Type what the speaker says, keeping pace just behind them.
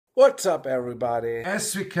What's up, everybody?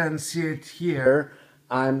 As we can see it here,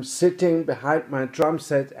 I'm sitting behind my drum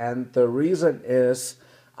set, and the reason is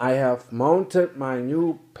I have mounted my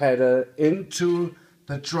new pedal into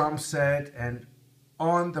the drum set and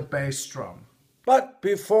on the bass drum. But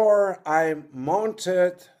before I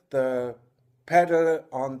mounted the pedal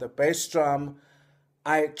on the bass drum,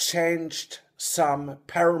 I changed some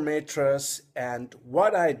parameters, and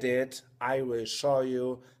what I did, I will show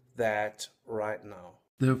you that right now.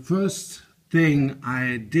 The first thing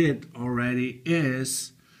I did already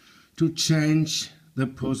is to change the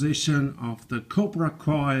position of the Cobra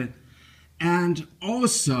coil, and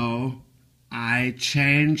also I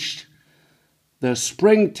changed the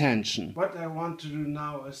spring tension. What I want to do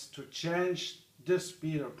now is to change this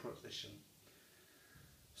beater position.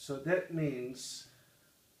 So that means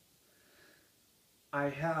I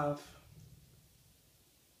have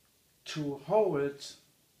to hold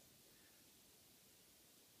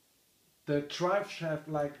the drive shaft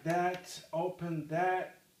like that, open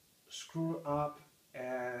that, screw up,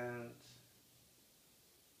 and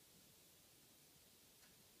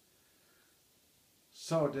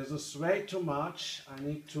so this is way too much. I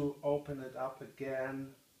need to open it up again.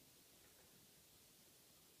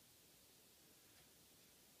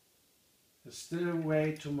 It's still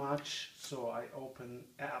way too much, so I open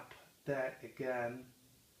up that again,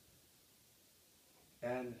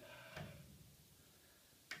 and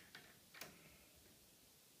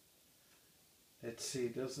let's see,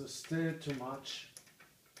 this is still too much.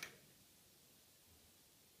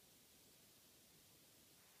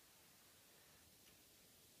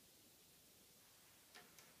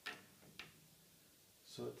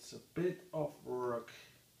 So it's a bit of work.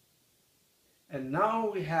 And now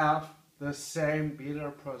we have the same beater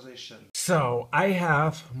position. So I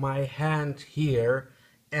have my hand here,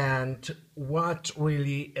 and what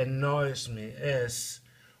really annoys me is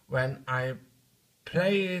when I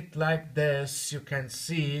play it like this, you can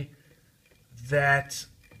see that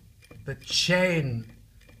the chain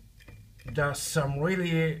does some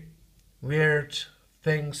really weird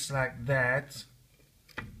things like that,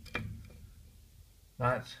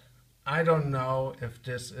 but I don't know if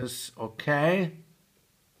this is okay,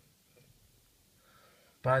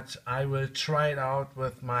 but I will try it out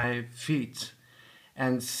with my feet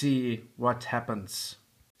and see what happens.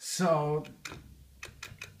 So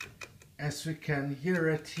as we can hear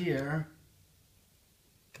it here,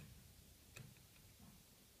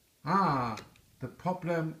 the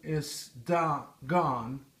problem is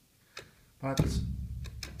gone, but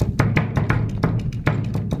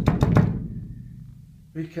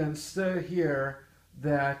we can still hear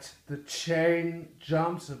that the chain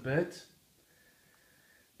jumps a bit,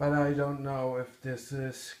 but I don't know if this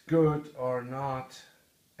is good or not,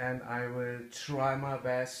 and I will try my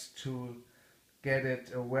best to get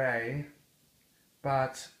it away,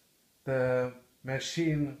 but the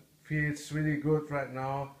machine feels really good right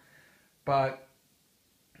now. But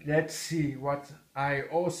let's see what I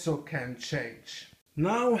also can change.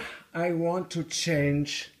 Now I want to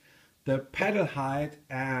change the pedal height,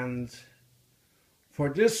 and for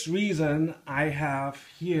this reason I have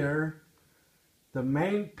here the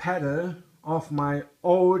main pedal of my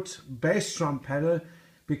old bass drum pedal,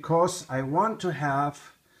 because I want to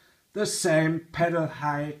have the same pedal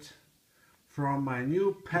height from my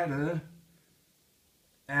new pedal,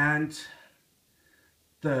 and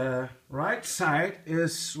the right side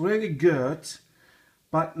is really good,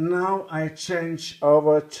 but now I change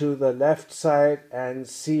over to the left side and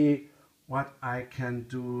see what I can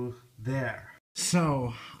do there.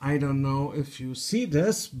 So I don't know if you see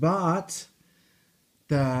this, but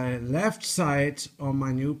the left side on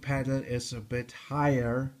my new pedal is a bit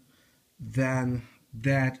higher than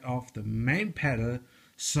that of the main pedal,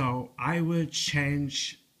 so I will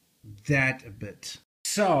change that a bit.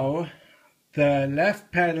 So the left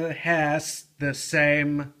pedal has the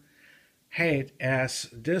same height as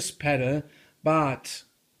this pedal, but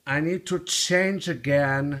I need to change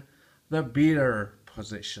again the beater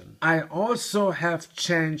position. I also have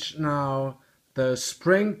changed now the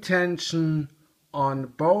spring tension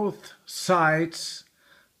on both sides.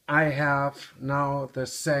 I have now the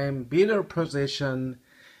same beater position,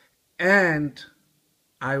 and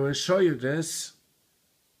I will show you this.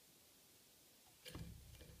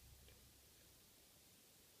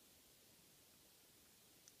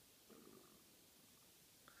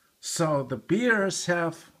 So the beaters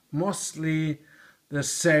have mostly the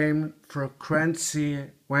same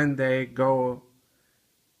frequency when they go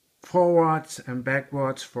forwards and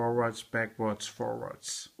backwards, forwards, backwards,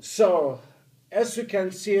 forwards. So as you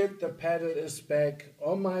can see it, the pedal is back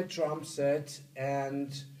on my drum set,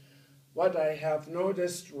 and what I have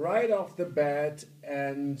noticed right off the bat,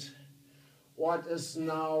 and what is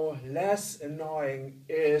now less annoying,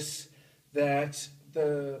 is that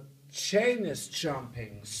the chain is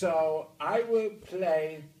jumping. So I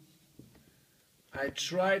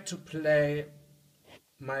try to play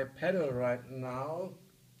my pedal right now.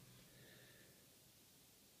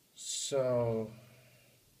 So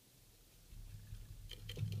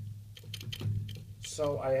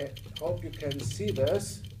I hope you can see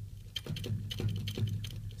this.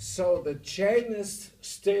 So the chain is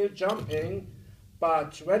still jumping,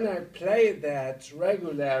 but when I play that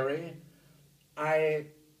regularly, I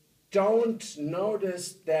don't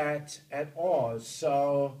notice that at all.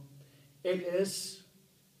 So it is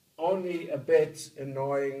only a bit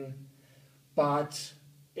annoying, but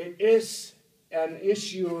it is an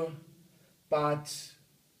issue. But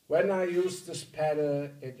when I use this pedal,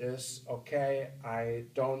 it is okay. I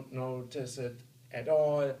don't notice it at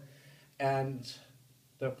all. And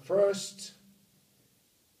the first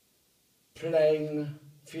playing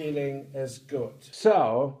feeling is good.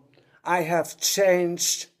 So I have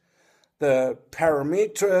changed the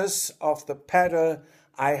parameters of the pedal.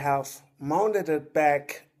 I have mounted it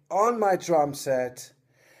back on my drum set.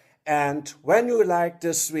 And when you like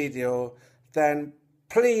this video, then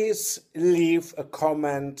please leave a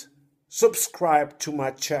comment, subscribe to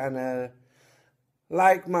my channel,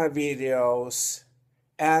 like my videos,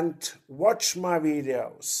 and watch my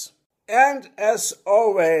videos. And as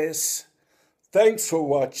always, thanks for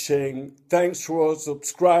watching, thanks for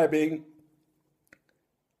subscribing,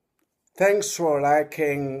 thanks for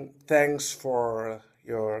liking, thanks for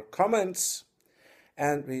your comments,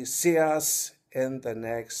 and we see us in the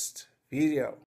next video.